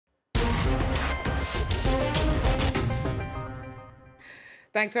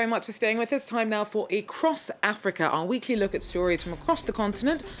Thanks very much for staying with us. Time now for Across Africa, our weekly look at stories from across the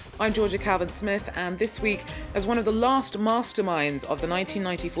continent. I'm Georgia Calvin-Smith, and this week, as one of the last masterminds of the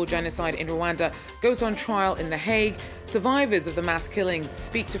 1994 genocide in Rwanda goes on trial in The Hague, survivors of the mass killings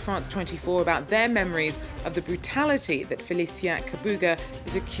speak to France 24 about their memories of the brutality that Felicien Kabuga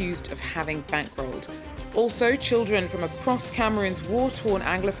is accused of having bankrolled. Also, children from across Cameroon's war-torn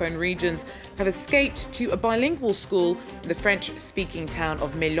Anglophone regions have escaped to a bilingual school in the French-speaking town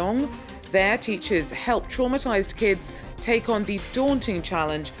of Melong. There, teachers help traumatized kids take on the daunting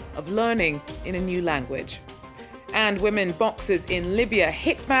challenge of learning in a new language. And women boxers in Libya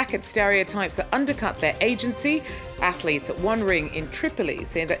hit back at stereotypes that undercut their agency. Athletes at one ring in Tripoli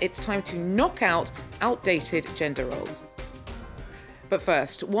saying that it's time to knock out outdated gender roles. But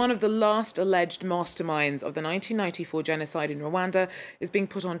first, one of the last alleged masterminds of the 1994 genocide in Rwanda is being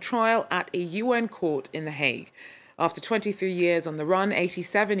put on trial at a UN court in The Hague. After 23 years on the run,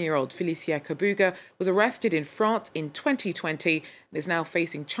 87-year-old Felicien Kabuga was arrested in France in 2020 and is now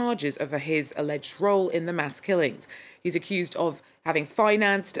facing charges over his alleged role in the mass killings. He's accused of having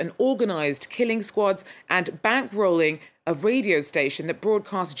financed and organised killing squads and bankrolling a radio station that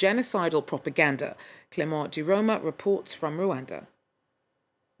broadcast genocidal propaganda. Clément Diroma reports from Rwanda.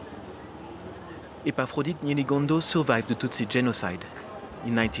 Epaphroditte Nyenigondo survived the Tutsi genocide.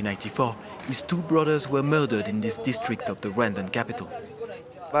 In 1994, his two brothers were murdered in this district of the Rwandan capital.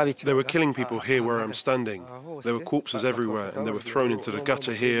 They were killing people here where I'm standing. There were corpses everywhere, and they were thrown into the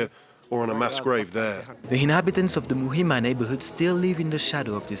gutter here or on a mass grave there. The inhabitants of the Muhima neighborhood still live in the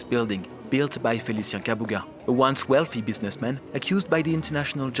shadow of this building, built by Felicien Kabuga, a once wealthy businessman accused by the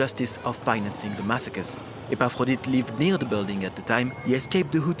international justice of financing the massacres. Epaphroditte lived near the building at the time. He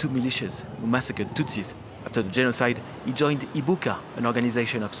escaped the Hutu militias who massacred Tutsis. After the genocide, he joined Ibuka, an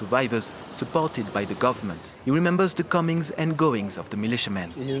organization of survivors supported by the government. He remembers the comings and goings of the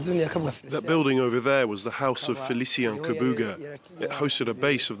militiamen. That building over there was the house of Felicien Kabuga. It hosted a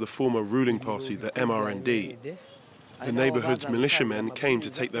base of the former ruling party, the MRND. The neighborhood's militiamen came to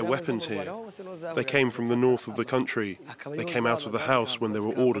take their weapons here. They came from the north of the country. They came out of the house when they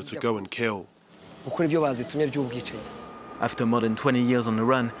were ordered to go and kill. After more than 20 years on the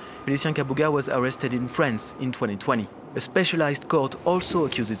run, Felicien Kabuga was arrested in France in 2020. A specialized court also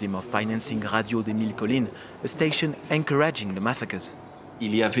accuses him of financing Radio des Mille Collines, a station encouraging the massacres.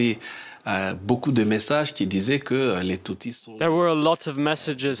 There were a lot of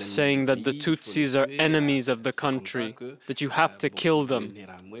messages saying that the Tutsis are enemies of the country, that you have to kill them.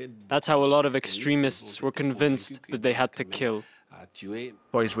 That's how a lot of extremists were convinced that they had to kill.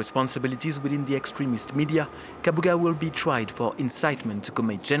 For his responsibilities within the extremist media, Kabuga will be tried for incitement to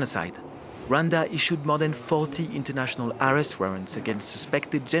commit genocide. Rwanda issued more than 40 international arrest warrants against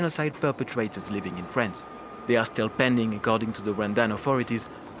suspected genocide perpetrators living in France. They are still pending, according to the Rwandan authorities,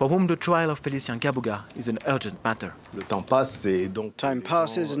 for whom the trial of Felicien Kabuga is an urgent matter. Time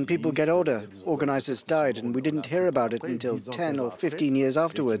passes and people get older. Organizers died and we didn't hear about it until 10 or 15 years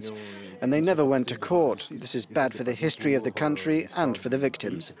afterwards. And they never went to court. This is bad for the history of the country and for the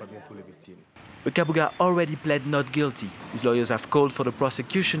victims. But Kabuga already pled not guilty. His lawyers have called for the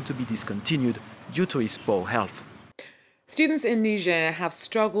prosecution to be discontinued due to his poor health. Students in Niger have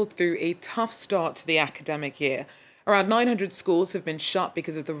struggled through a tough start to the academic year. Around 900 schools have been shut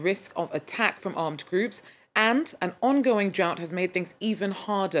because of the risk of attack from armed groups, and an ongoing drought has made things even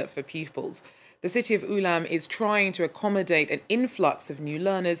harder for pupils. The city of Ulam is trying to accommodate an influx of new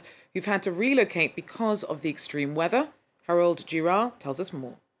learners who've had to relocate because of the extreme weather. Harold Girard tells us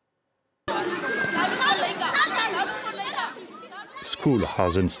more. School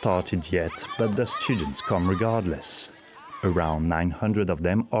hasn't started yet, but the students come regardless. Around 900 of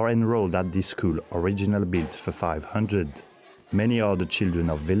them are enrolled at this school, originally built for 500. Many are the children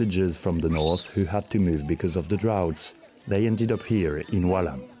of villagers from the north who had to move because of the droughts. They ended up here in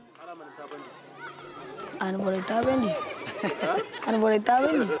Walam.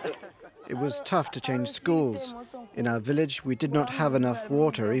 It was tough to change schools. In our village, we did not have enough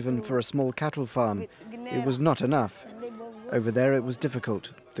water even for a small cattle farm. It was not enough. Over there it was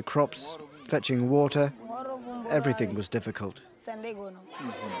difficult. The crops, fetching water, everything was difficult.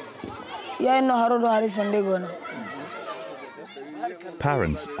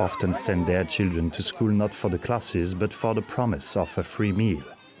 Parents often send their children to school not for the classes but for the promise of a free meal,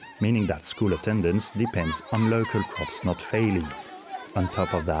 meaning that school attendance depends on local crops not failing. On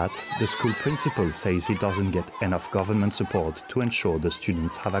top of that, the school principal says he doesn't get enough government support to ensure the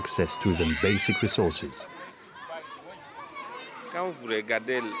students have access to even basic resources.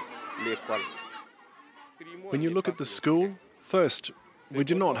 When you look at the school, first, we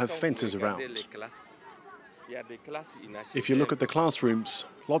do not have fences around. If you look at the classrooms,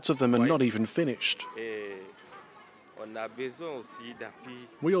 lots of them are not even finished.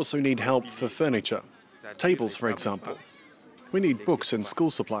 We also need help for furniture, tables for example. We need books and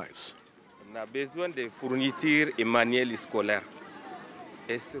school supplies.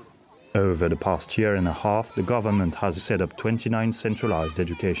 Over the past year and a half, the government has set up 29 centralized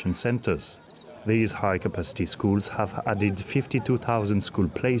education centers. These high-capacity schools have added 52,000 school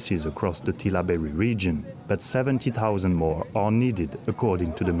places across the Tillabéri region, but 70,000 more are needed,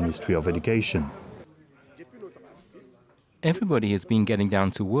 according to the Ministry of Education. Everybody has been getting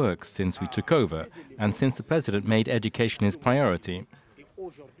down to work since we took over and since the President made education his priority.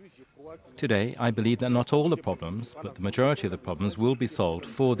 Today, I believe that not all the problems, but the majority of the problems will be solved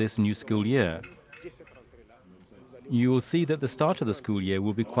for this new school year. You will see that the start of the school year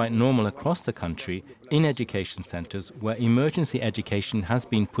will be quite normal across the country in education centres where emergency education has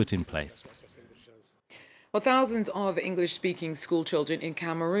been put in place. Well, thousands of English-speaking school children in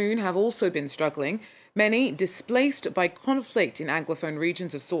Cameroon have also been struggling. Many displaced by conflict in Anglophone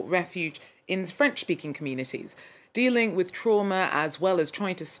regions have sought refuge in French-speaking communities. Dealing with trauma as well as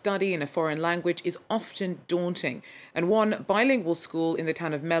trying to study in a foreign language is often daunting. And one bilingual school in the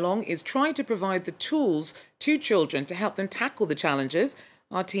town of Melong is trying to provide the tools to children to help them tackle the challenges.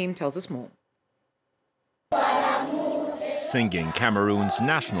 Our team tells us more. Singing Cameroon's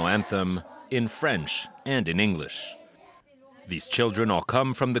national anthem in French and in English. These children all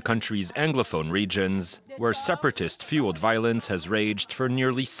come from the country's Anglophone regions, where separatist-fueled violence has raged for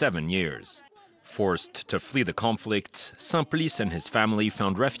nearly 7 years. Forced to flee the conflict, Simplice and his family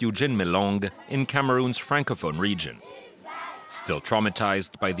found refuge in Melong, in Cameroon's Francophone region. Still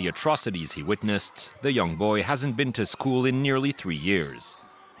traumatized by the atrocities he witnessed, the young boy hasn't been to school in nearly 3 years.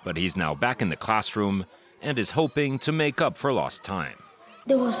 But he's now back in the classroom and is hoping to make up for lost time.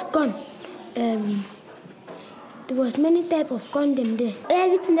 There was gun. There was many types of condom there.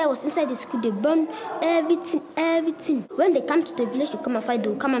 Everything that was inside the school, they burned everything. When they come to the village to come and fight, they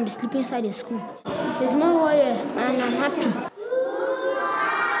will come and be sleeping inside the school. There's no warrior, and I'm happy.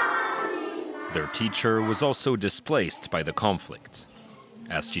 Their teacher was also displaced by the conflict.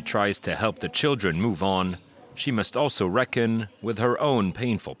 As she tries to help the children move on, she must also reckon with her own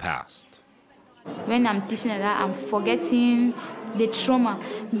painful past. When I'm teaching like that, I'm forgetting the trauma.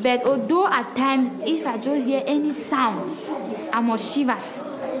 But although at times, if I just hear any sound, I must shiver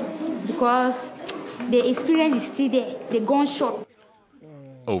because the experience is still there, the gunshot.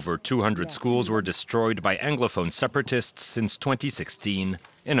 Over 200 schools were destroyed by Anglophone separatists since 2016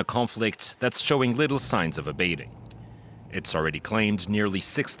 in a conflict that's showing little signs of abating. It's already claimed nearly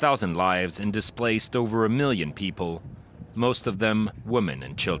 6,000 lives and displaced over 1 million people, most of them women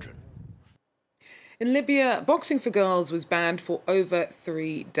and children. In Libya, boxing for girls was banned for over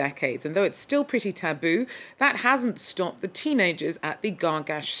 3 decades. And though it's still pretty taboo, that hasn't stopped the teenagers at the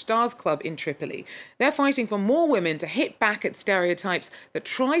Gargash Stars Club in Tripoli. They're fighting for more women to hit back at stereotypes that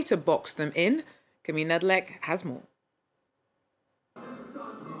try to box them in. Camille Nedlek has more.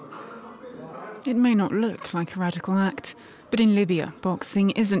 It may not look like a radical act, but in Libya,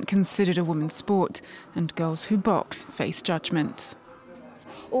 boxing isn't considered a women's sport, and girls who box face judgment.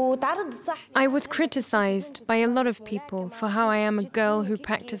 I was criticized by a lot of people for how I am a girl who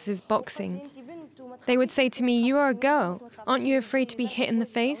practices boxing. They would say to me, "You are a girl. Aren't you afraid to be hit in the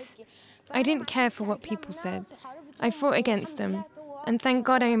face?" I didn't care for what people said. I fought against them. And thank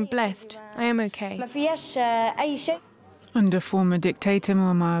God I am blessed. I am okay. Under former dictator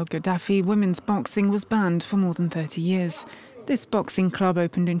Muammar al-Gaddafi, women's boxing was banned for more than 30 years. This boxing club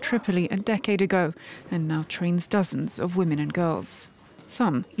opened in Tripoli a decade ago and now trains dozens of women and girls.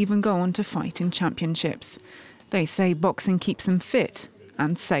 Some even go on to fight in championships. They say boxing keeps them fit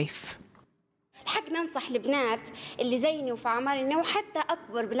and safe.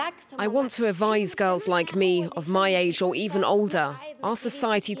 I want to advise girls like me, of my age or even older. Our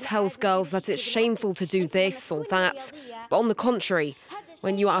society tells girls that it's shameful to do this or that. But on the contrary,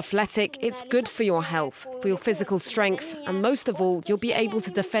 when you are athletic, it's good for your health, for your physical strength, and most of all, you'll be able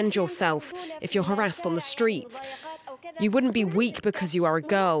to defend yourself if you're harassed on the street. You wouldn't be weak because you are a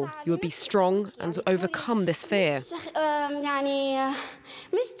girl. You would be strong and overcome this fear.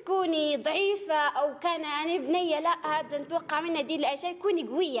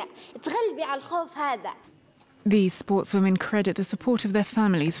 These sportswomen credit the support of their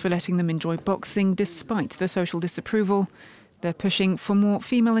families for letting them enjoy boxing despite the social disapproval. They're pushing for more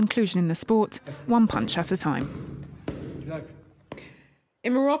female inclusion in the sport, one punch at a time.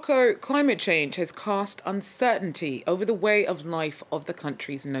 In Morocco, climate change has cast uncertainty over the way of life of the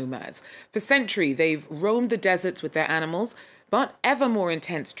country's nomads. For centuries, they've roamed the deserts with their animals, But ever more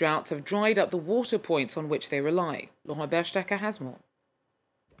intense droughts have dried up the water points on which they rely. Laurent Berstecker has more.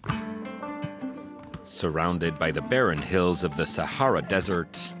 Surrounded by the barren hills of the Sahara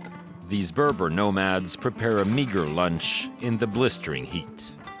Desert, these Berber nomads prepare a meager lunch in the blistering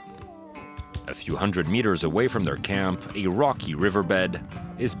heat. A few hundred meters away from their camp, a rocky riverbed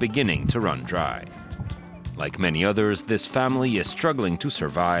is beginning to run dry. Like many others, this family is struggling to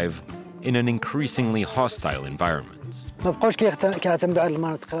survive in an increasingly hostile environment.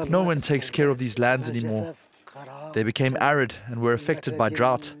 No one takes care of these lands anymore. They became arid and were affected by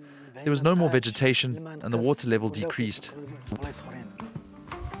drought. There was no more vegetation and the water level decreased.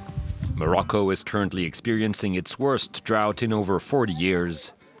 Morocco is currently experiencing its worst drought in over 40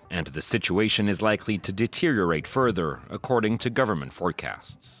 years, and the situation is likely to deteriorate further, according to government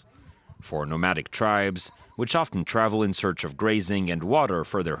forecasts. For nomadic tribes, which often travel in search of grazing and water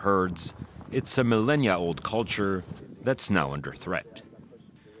for their herds, it's a millennia-old culture that's now under threat.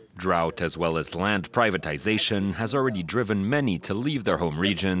 Drought, as well as land privatization, has already driven many to leave their home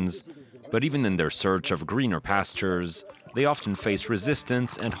regions, but even in their search of greener pastures, they often face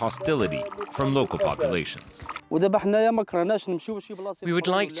resistance and hostility from local populations. We would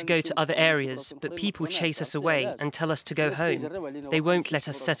like to go to other areas, but people chase us away and tell us to go home. They won't let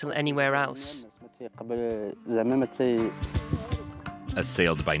us settle anywhere else.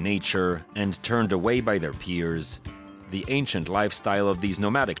 Assailed by nature and turned away by their peers, the ancient lifestyle of these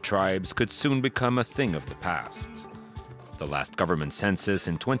nomadic tribes could soon become a thing of the past. The last government census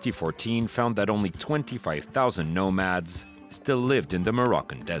in 2014 found that only 25,000 nomads still lived in the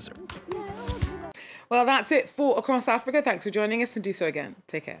Moroccan desert. Well, that's it for Across Africa. Thanks for joining us, and do so again.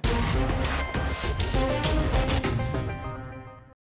 Take care.